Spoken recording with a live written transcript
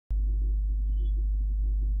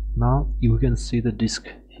Now you can see the disk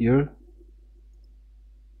here.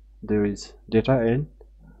 There is data and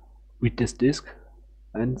witness disk,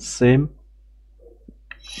 and same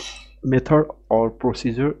method or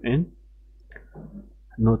procedure in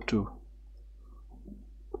node 2.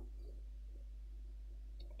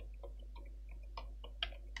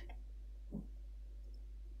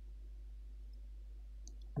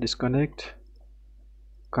 Disconnect,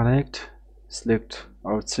 connect, select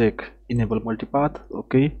or check enable multipath.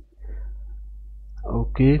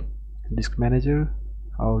 Okay, disk manager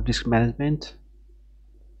or disk management,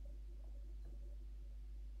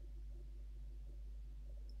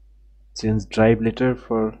 change drive letter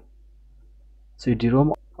for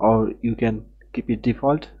CD-ROM, or you can keep it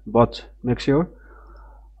default, but make sure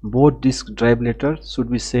both disk drive letter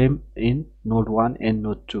should be same in node 1 and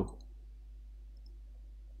node 2.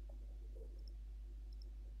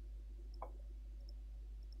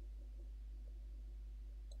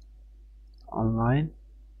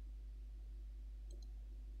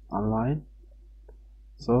 Online,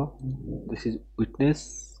 so this is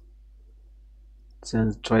witness,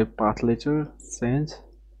 change drive path letter, change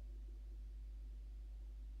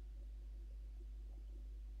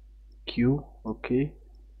Q, okay,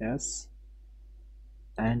 yes,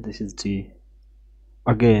 and this is D.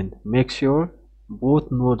 Again, make sure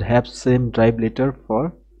both nodes have same drive letter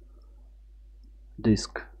for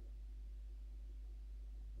disk.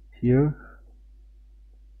 Here,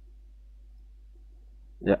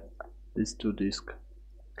 yeah, these two disk.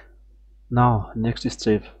 Now next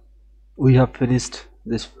step, we have finished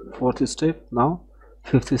this fourth step. Now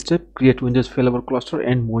fifth step, create Windows Failover Cluster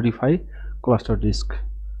and modify cluster disk.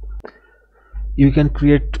 You can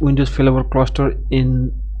create Windows Failover Cluster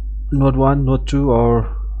in node 1, node 2,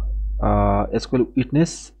 or SQL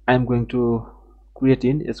Witness. I am going to create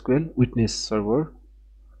in SQL Witness Server.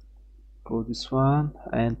 Go this one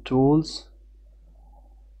and tools,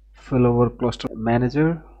 Failover Cluster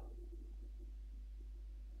Manager.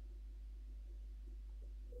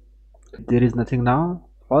 There is nothing now.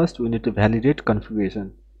 First we need to validate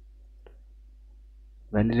configuration.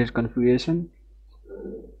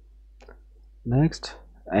 Next,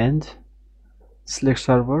 and select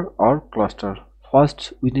server or cluster.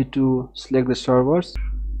 First we need to select the servers,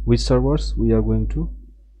 which servers we are going to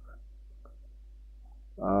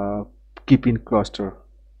keep in cluster.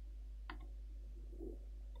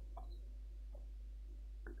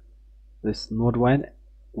 This node 1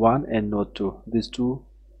 and node 2, these two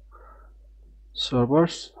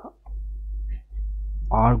servers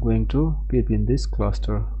are going to keep in this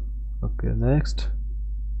cluster. Okay, next,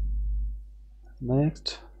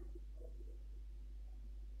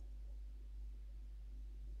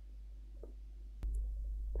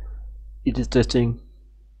 it is testing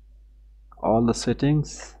all the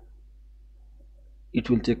settings. It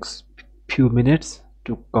will take few minutes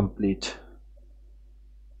to complete.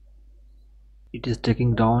 It is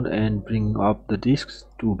taking down and bring up the disks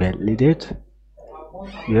to validate.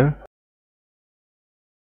 Here,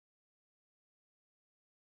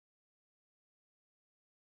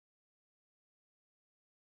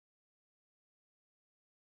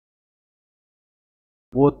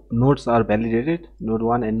 both nodes are validated, node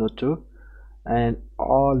 1 and node 2, and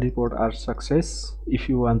all reports are success. If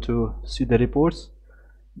you want to see the reports,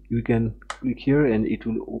 you can click here and it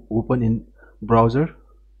will open in browser.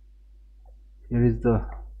 Here is the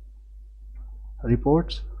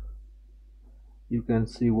reports. You can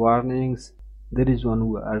see warnings. There is one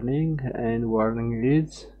warning, and warning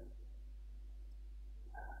is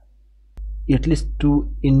at least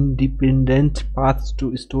 2 independent paths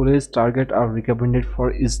to storage target are recommended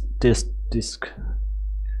for each test disk,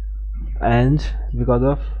 and because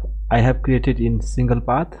of I have created in single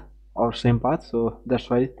path or same path, so that's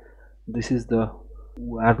why this is the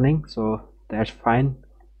warning, so that's fine.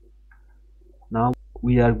 Now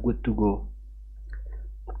we are good to go.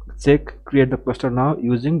 Check create the cluster now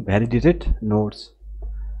using validated nodes.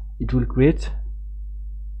 It will create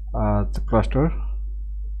the cluster.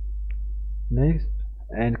 Next,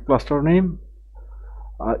 and cluster name,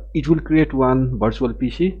 it will create one virtual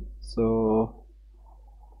PC, so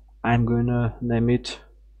I'm going to name it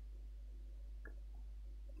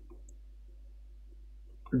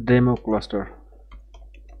demo cluster.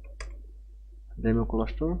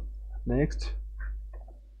 Next,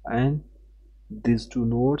 and these two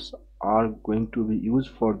nodes are going to be used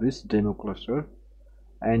for this demo cluster,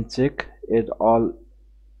 and check add all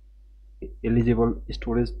eligible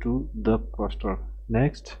storage to the cluster.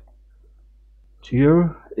 Next,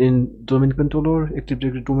 here in domain controller, Active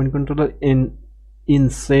Directory domain controller, in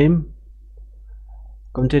same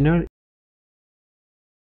container,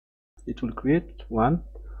 it will create one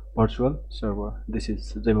virtual server. This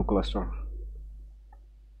is demo cluster.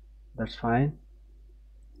 That's fine.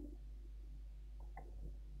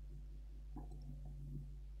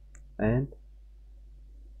 And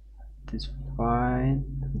this fine.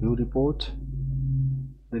 View report.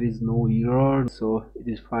 There is no error, so it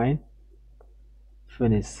is fine.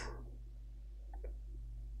 Finish.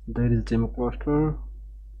 There is demo cluster.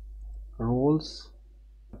 Roles.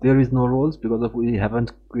 There is no roles because of we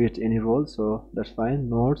haven't created any roles, so that's fine.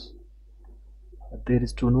 Nodes. There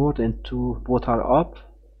is 2 nodes and 2 both are up.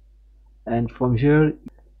 And from here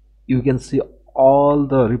you can see all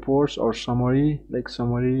the reports or summary, like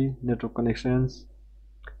summary, network connections,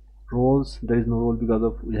 roles. There is no role because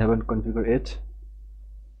of we haven't configured it.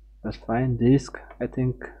 That's fine. Disk, I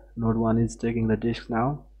think node 1 is taking the disk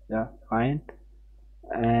now. Yeah, fine.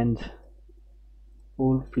 And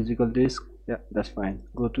full physical disk, yeah, that's fine.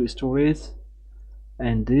 Go to storage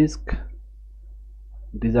and disk.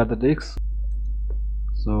 These are the disks,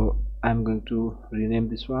 so I'm going to rename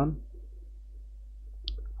this one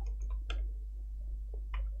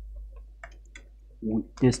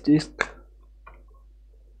witness disk,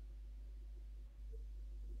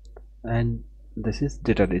 and this is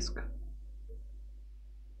data disk.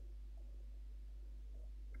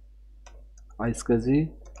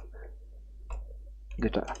 iSCSI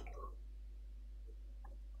data,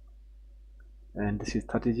 and this is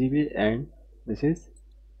 30 GB and this is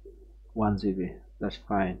 1 GB. That's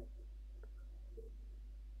fine.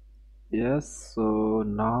 Yes, so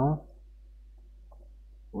now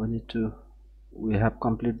we have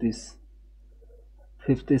completed this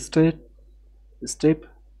 5th step.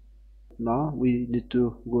 Now we need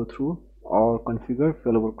to go through or configure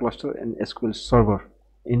failover cluster and SQL Server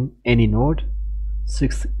in any node.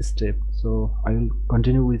 6th step. So I will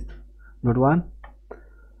continue with node 1.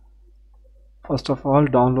 First of all,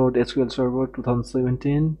 download SQL Server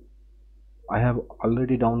 2017. I have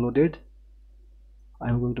already downloaded.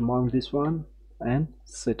 I'm going to mount this one and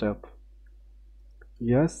set up.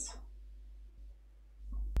 Yes,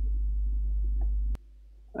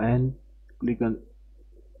 and click on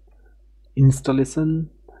installation.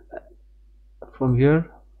 From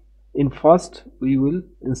here, in first we will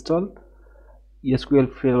install SQL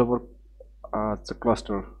Failover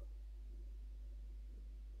cluster.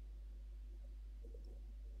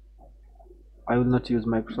 I will not use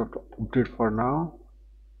Microsoft Update for now.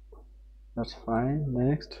 That's fine.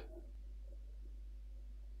 Next.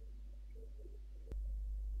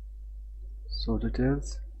 So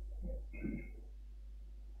details.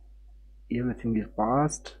 Everything is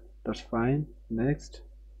passed. That's fine. Next.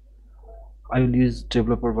 I will use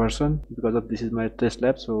developer version because of this is my test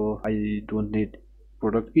lab, so I don't need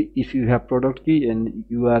product key. If you have product key and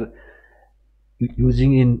you are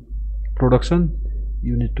using in production,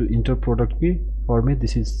 you need to enter product key. For me,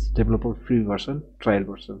 this is developer free version, trial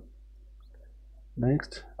version.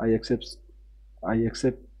 Next, I accept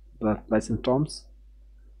the license terms.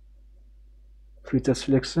 Feature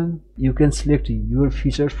selection, you can select your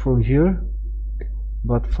features from here,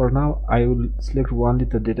 but for now I will select only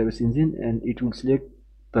the database engine, and it will select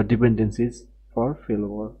the dependencies for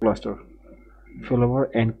failover cluster, failover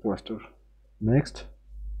and cluster. Next,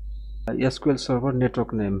 SQL Server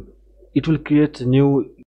network name, it will create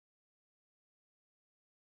new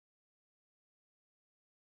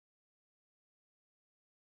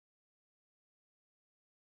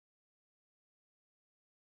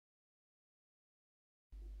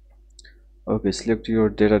okay, select your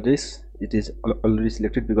data disk. It is already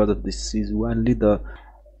selected because of this is only the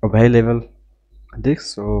available disk,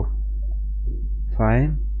 so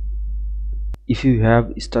fine. If you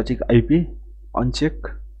have static IP,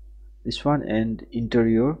 uncheck this one and enter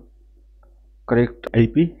your correct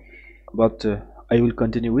IP, but I will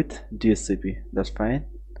continue with DHCP. That's fine.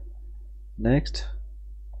 Next,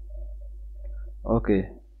 okay,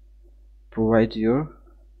 provide your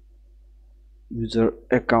user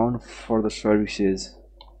account for the services.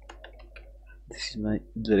 This is my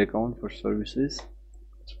user account for services.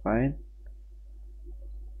 It's fine.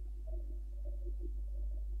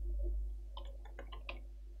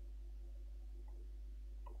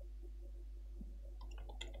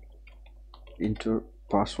 Enter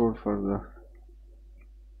password for the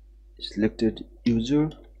selected user.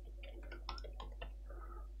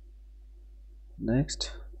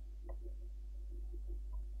 Next,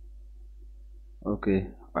 okay,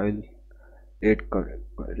 I will add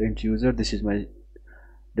current user. This is my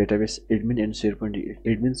database admin and SharePoint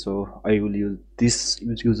admin, so I will use this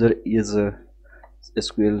user is a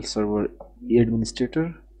SQL Server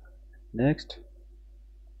administrator. Next,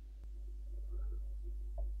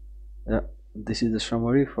 yeah, this is the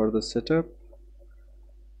summary for the setup.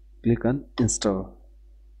 click on install.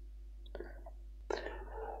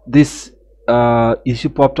 This issue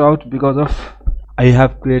popped out because of I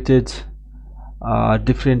have created a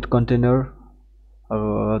different container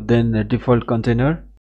than a default container.